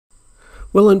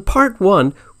Well, in part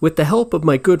one, with the help of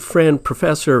my good friend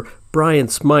Professor Brian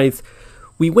Smyth,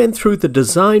 we went through the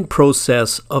design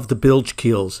process of the bilge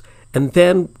keels, and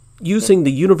then using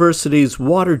the university's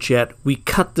water jet, we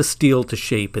cut the steel to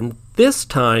shape, and this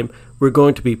time we're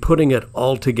going to be putting it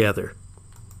all together.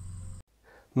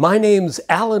 My name's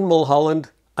Alan Mulholland.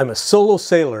 I'm a solo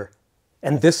sailor,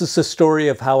 and this is the story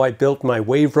of how I built my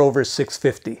Wave Rover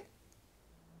 650.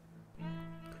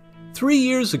 3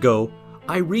 years ago,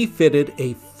 I refitted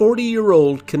a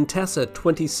 40-year-old Contessa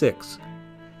 26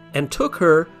 and took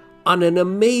her on an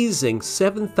amazing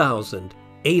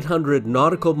 7,800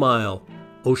 nautical mile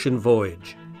ocean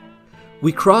voyage.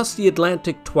 We crossed the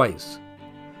Atlantic twice,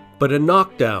 but a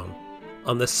knockdown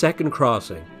on the second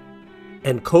crossing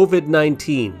and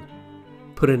COVID-19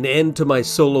 put an end to my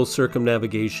solo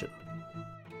circumnavigation.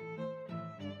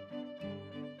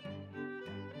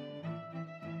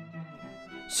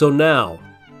 So now,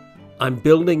 I'm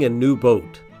building a new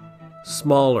boat,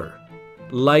 smaller,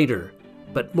 lighter,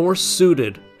 but more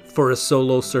suited for a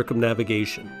solo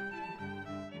circumnavigation.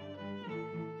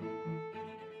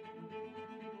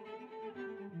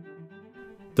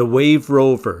 The Wave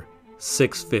Rover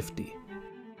 650.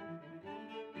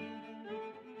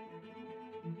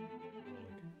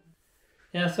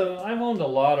 Yeah, so I've owned a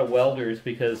lot of welders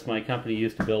because my company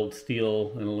used to build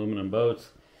steel and aluminum boats.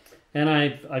 And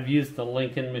I've used the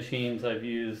Lincoln machines, I've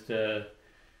used the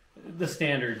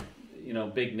standard,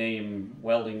 big name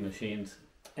welding machines.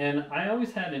 And I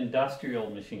always had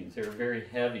industrial machines. They were very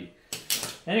heavy.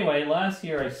 Anyway, last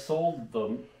year I sold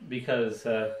them because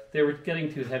they were getting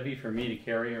too heavy for me to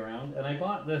carry around. And I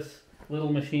bought this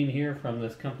little machine here from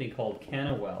this company called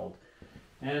Weld.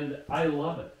 And I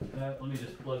love it. Let me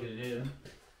just plug it in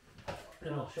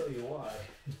and I'll show you why.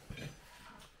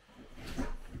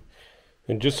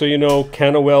 And just so you know,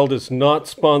 Weld is not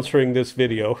sponsoring this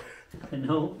video.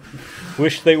 No.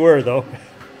 Wish they were, though.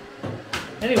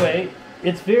 Anyway,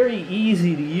 it's very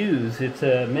easy to use. It's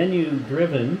menu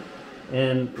driven,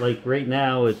 and like right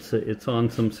now it's on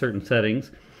some certain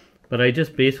settings, but I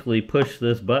just basically push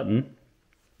this button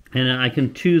and I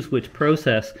can choose which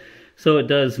process. So it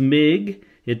does MIG,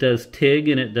 it does TIG,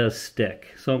 and it does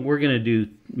stick. So we're going to do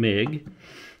MIG.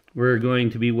 We're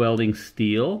going to be welding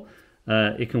steel.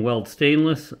 It can weld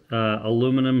stainless,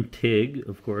 aluminum, TIG,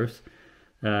 of course,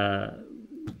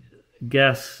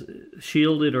 gas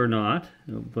shielded or not,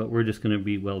 but we're just going to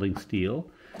be welding steel.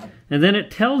 And then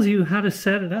it tells you how to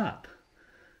set it up.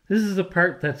 This is a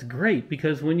part that's great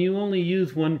because when you only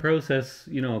use one process,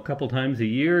 a couple times a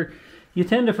year, you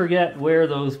tend to forget where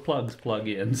those plugs plug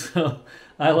in. So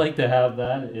I like to have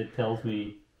that. It tells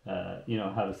me, how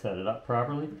to set it up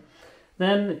properly.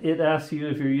 Then it asks you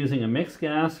if you're using a mixed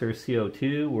gas or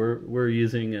CO2. We're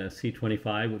using a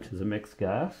C25, which is a mixed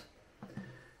gas.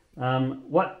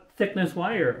 What thickness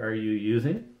wire are you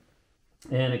using?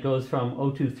 And it goes from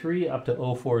 023 up to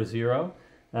 040.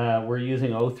 We're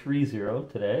using 030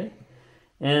 today.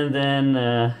 And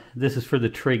then this is for the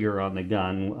trigger on the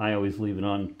gun. I always leave it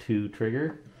on 2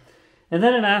 trigger. And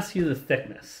then it asks you the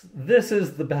thickness. This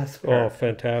is the best part. Oh,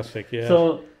 fantastic, yeah.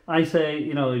 So I say,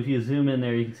 if you zoom in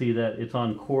there, you can see that it's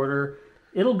on quarter.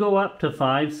 It'll go up to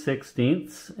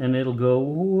 5/16, and it'll go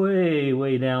way,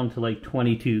 way down to like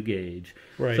 22 gauge.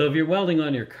 Right. So if you're welding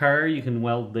on your car, you can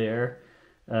weld there.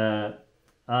 I'm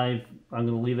going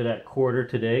to leave it at quarter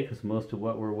today because most of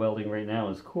what we're welding right now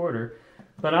is quarter.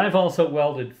 But I've also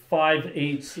welded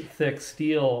 5/8 thick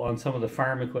steel on some of the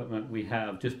farm equipment we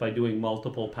have just by doing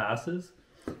multiple passes.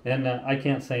 And I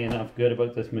can't say enough good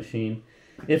about this machine.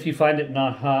 If you find it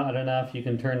not hot enough, you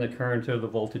can turn the current or the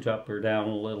voltage up or down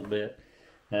a little bit.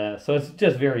 So it's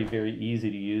just very, very easy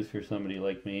to use for somebody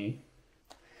like me.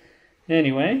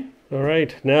 Anyway. All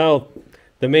right, now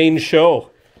the main show.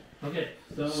 Okay.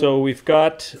 So we've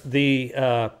got the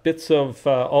bits of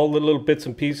all the little bits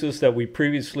and pieces that we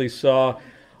previously saw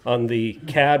on the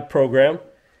CAD program.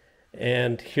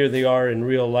 And here they are in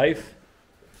real life.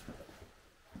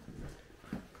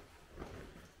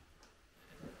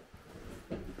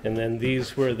 And then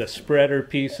these were the spreader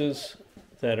pieces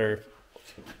that are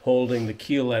holding the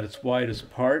keel at its widest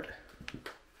part.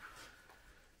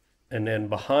 And then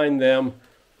behind them,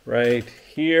 right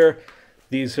here,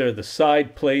 these are the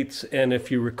side plates. And if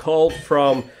you recall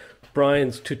from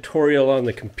Brian's tutorial on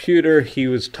the computer, he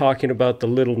was talking about the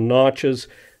little notches.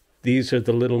 These are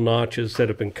the little notches that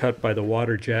have been cut by the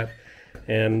water jet.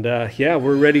 And yeah,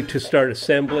 we're ready to start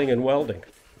assembling and welding.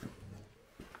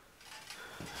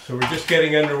 So we're just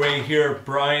getting underway here.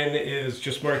 Brian is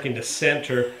just marking the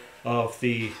center of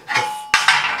the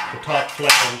top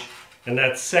flange. And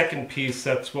that second piece,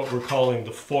 that's what we're calling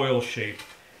the foil shape.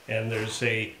 And there's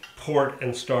a port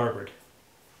and starboard.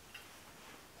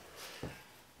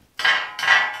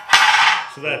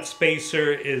 So that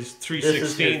spacer is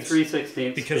 3/16.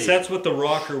 3/16. Because that's what the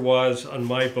rocker was on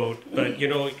my boat. But you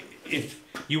know, if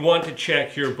you want to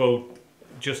check your boat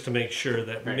just to make sure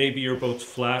that maybe your boat's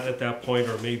flat at that point,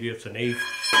 or maybe it's an 1/8,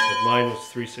 but mine was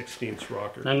 3/16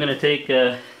 rocker. I'm going to take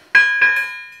a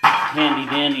handy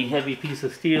dandy heavy piece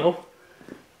of steel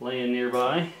laying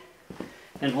nearby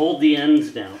and hold the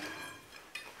ends down.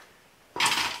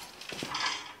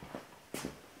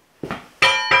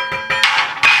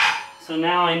 So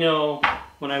now I know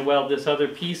when I weld this other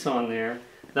piece on there,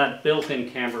 that built-in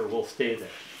camber will stay there.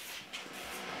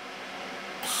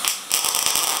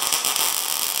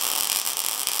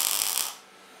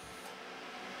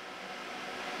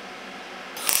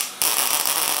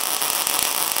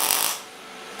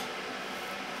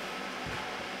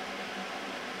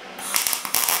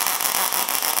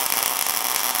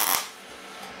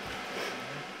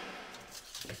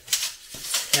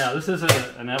 Now this is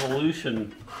an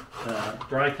Evolution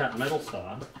dry cut metal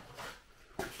saw.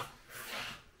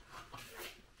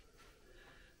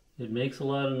 It makes a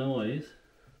lot of noise,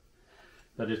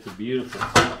 but it's a beautiful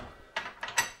saw.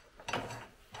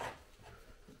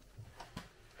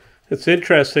 It's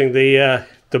interesting. The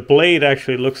blade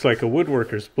actually looks like a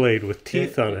woodworker's blade with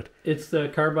teeth on it. It's the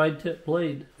carbide tip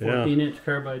blade, 14-inch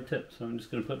carbide tip. So I'm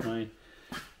just going to put my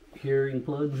hearing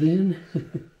plugs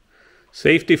in.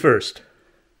 Safety first.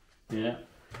 Yeah.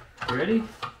 Ready?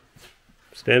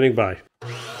 Standing by.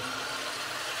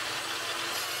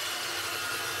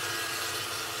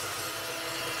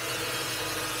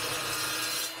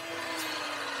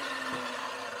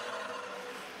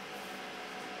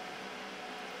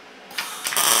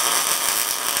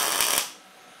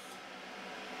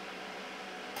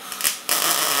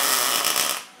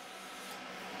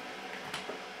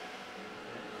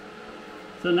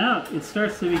 So now it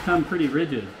starts to become pretty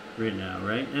rigid right now,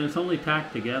 right? And it's only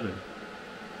tacked together.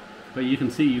 But you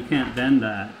can see you can't bend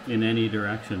that in any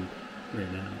direction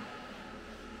right now.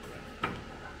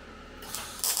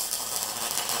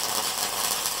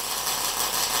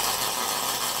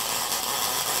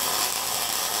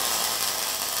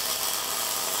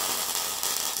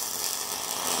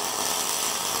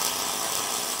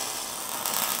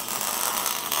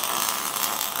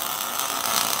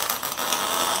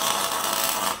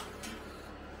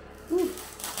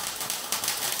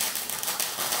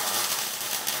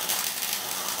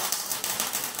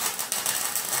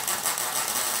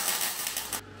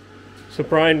 So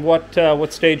Brian,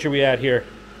 what stage are we at here?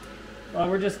 Well,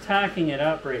 we're just tacking it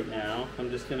up right now.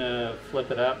 I'm just going to flip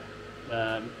it up.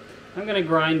 I'm going to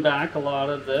grind back a lot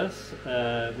of this.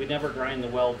 We never grind the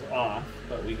welds off,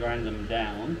 but we grind them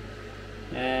down.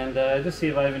 And just see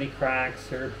if I have any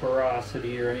cracks or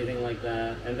porosity or anything like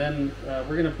that. And then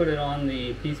we're going to put it on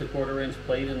the piece of 1/4-inch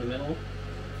plate in the middle.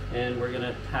 And we're going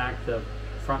to tack the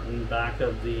front and back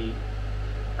of the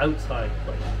outside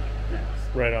plate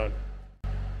next. Right on.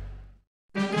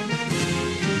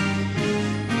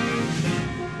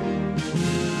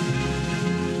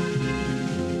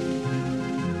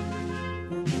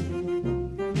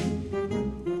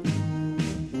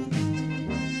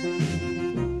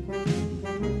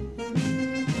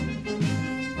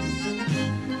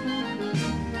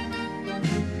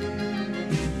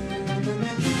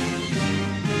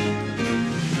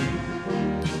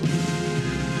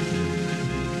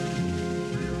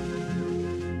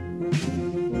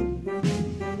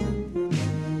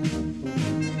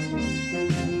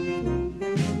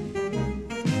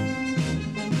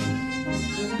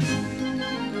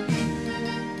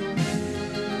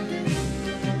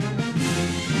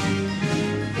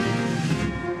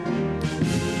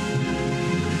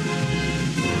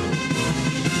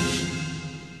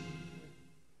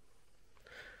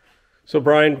 So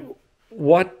Brian,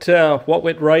 what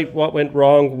went right, what went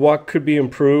wrong, what could be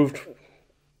improved?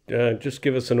 Just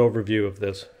give us an overview of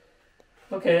this.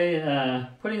 Okay,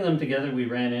 putting them together we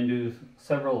ran into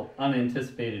several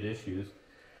unanticipated issues.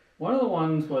 One of the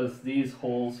ones was these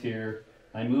holes here.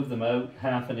 I moved them out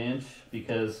 1/2 inch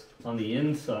because on the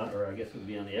inside, or I guess it would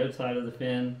be on the outside of the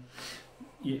fin,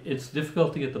 it's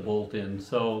difficult to get the bolt in.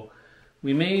 So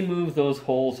we may move those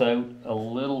holes out a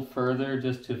little further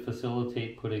just to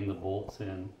facilitate putting the bolts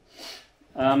in.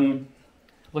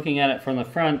 Looking at it from the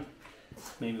front,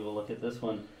 maybe we'll look at this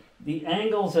one. The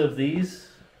angles of these,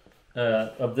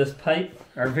 of this pipe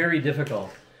are very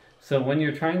difficult. So when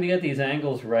you're trying to get these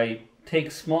angles right, take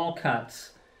small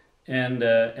cuts, and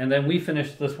then we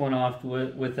finished this one off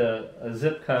with a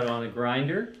zip cut on a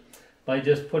grinder by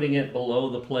just putting it below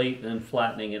the plate and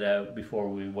flattening it out before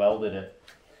we welded it.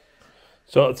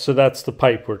 So that's the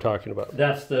pipe we're talking about.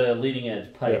 That's the leading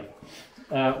edge pipe.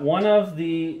 Yeah. One of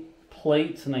the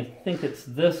plates, and I think it's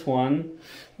this one,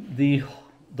 the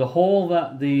hole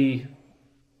that the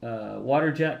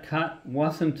water jet cut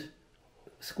wasn't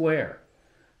square.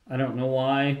 I don't know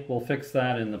why. We'll fix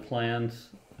that in the plans.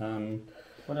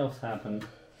 What else happened?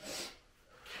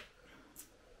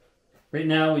 Right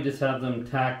now we just have them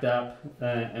tacked up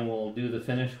and we'll do the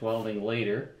finish welding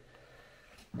later.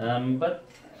 But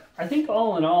I think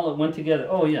all in all it went together.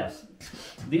 Oh yes,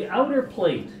 the outer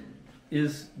plate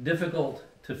is difficult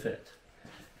to fit.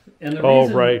 And the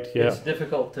reason it's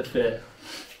difficult to fit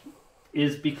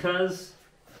is because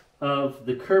of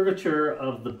the curvature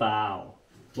of the bow.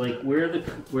 Like where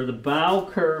the bow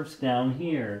curves down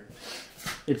here,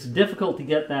 it's difficult to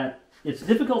get that. It's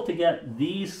difficult to get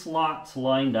these slots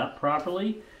lined up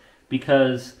properly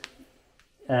because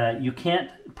you can't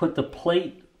put the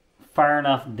plate far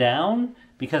enough down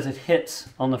because it hits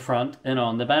on the front and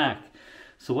on the back.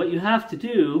 So what you have to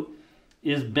do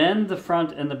is bend the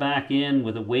front and the back in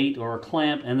with a weight or a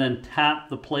clamp and then tap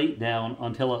the plate down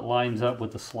until it lines up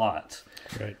with the slots.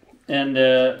 Right. And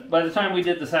by the time we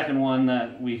did the second one,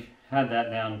 we had that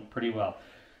down pretty well.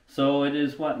 So it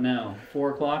is what now?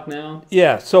 4 o'clock now?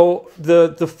 Yeah. So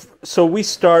so we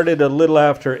started a little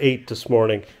after 8 this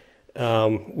morning.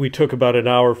 We took about an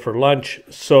hour for lunch,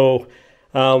 so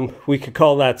we could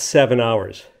call that 7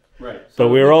 hours. Right. So but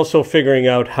we were also figuring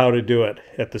out how to do it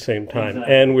at the same time,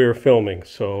 exactly. And we were filming,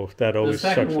 so that always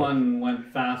sucks. The second one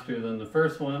went faster than the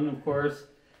first one, of course,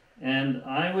 and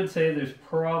I would say there's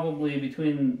probably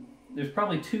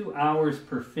 2 hours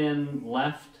per fin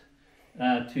left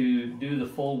to do the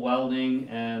full welding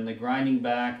and the grinding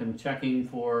back and checking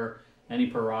for any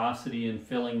porosity and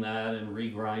filling that and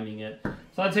regrinding it.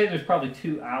 So I'd say there's probably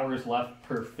 2 hours left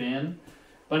per fin.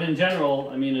 But in general,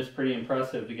 I mean, it's pretty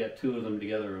impressive to get 2 of them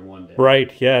together in one day.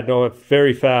 Right, yeah, no, it's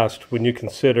very fast when you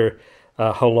consider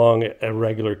how long a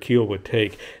regular keel would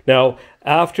take. Now,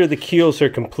 after the keels are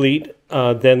complete,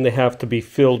 then they have to be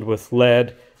filled with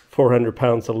lead, 400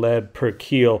 pounds of lead per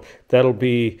keel. That'll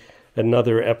be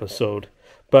another episode.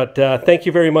 But thank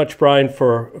you very much, Brian,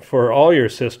 for all your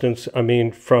assistance. I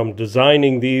mean, from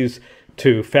designing these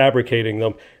to fabricating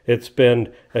them, it's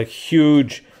been a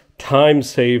huge time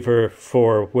saver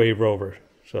for Wave Rover.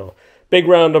 So, big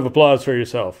round of applause for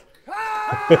yourself.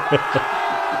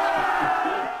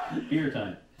 Beer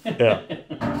time. Yeah.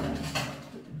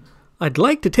 I'd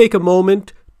like to take a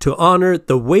moment to honor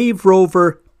the Wave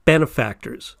Rover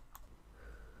benefactors.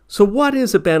 So what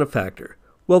is a benefactor?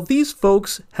 Well, these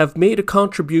folks have made a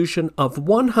contribution of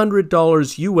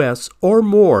 $100 US or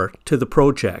more to the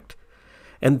project,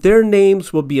 and their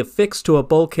names will be affixed to a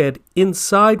bulkhead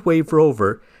inside Wave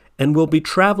Rover and will be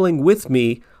traveling with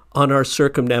me on our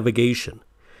circumnavigation.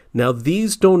 Now,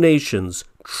 these donations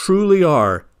truly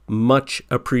are much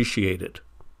appreciated.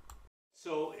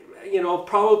 So,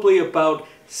 probably about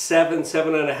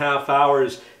 7.5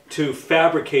 hours to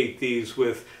fabricate these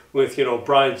with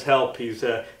Brian's help. He's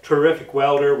a terrific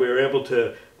welder. We were able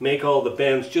to make all the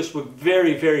bends just with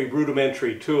very, very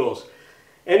rudimentary tools.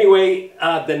 Anyway,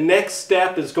 the next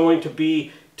step is going to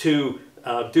be to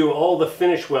do all the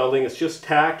finish welding. It's just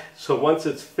tacked, so once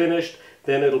it's finished,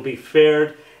 then it'll be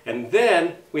faired, and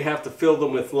then we have to fill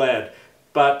them with lead.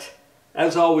 But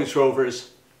as always,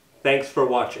 Rovers, thanks for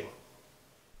watching.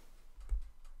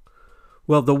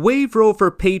 Well, the Wave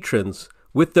Rover patrons,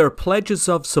 with their pledges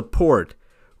of support,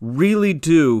 really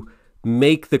do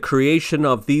make the creation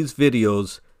of these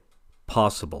videos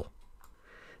possible.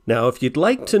 Now, if you'd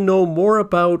like to know more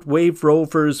about Wave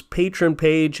Rover's patron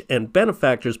page and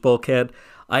benefactors bulkhead,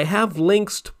 I have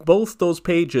links to both those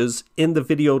pages in the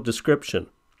video description.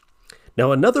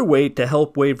 Now, another way to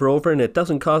help Wave Rover, and it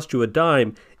doesn't cost you a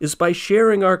dime, is by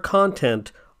sharing our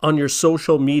content on your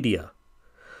social media.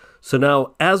 So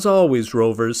now, as always,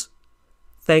 Rovers,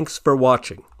 thanks for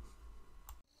watching.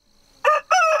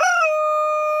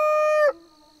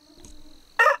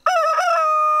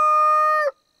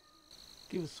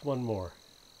 Give us one more.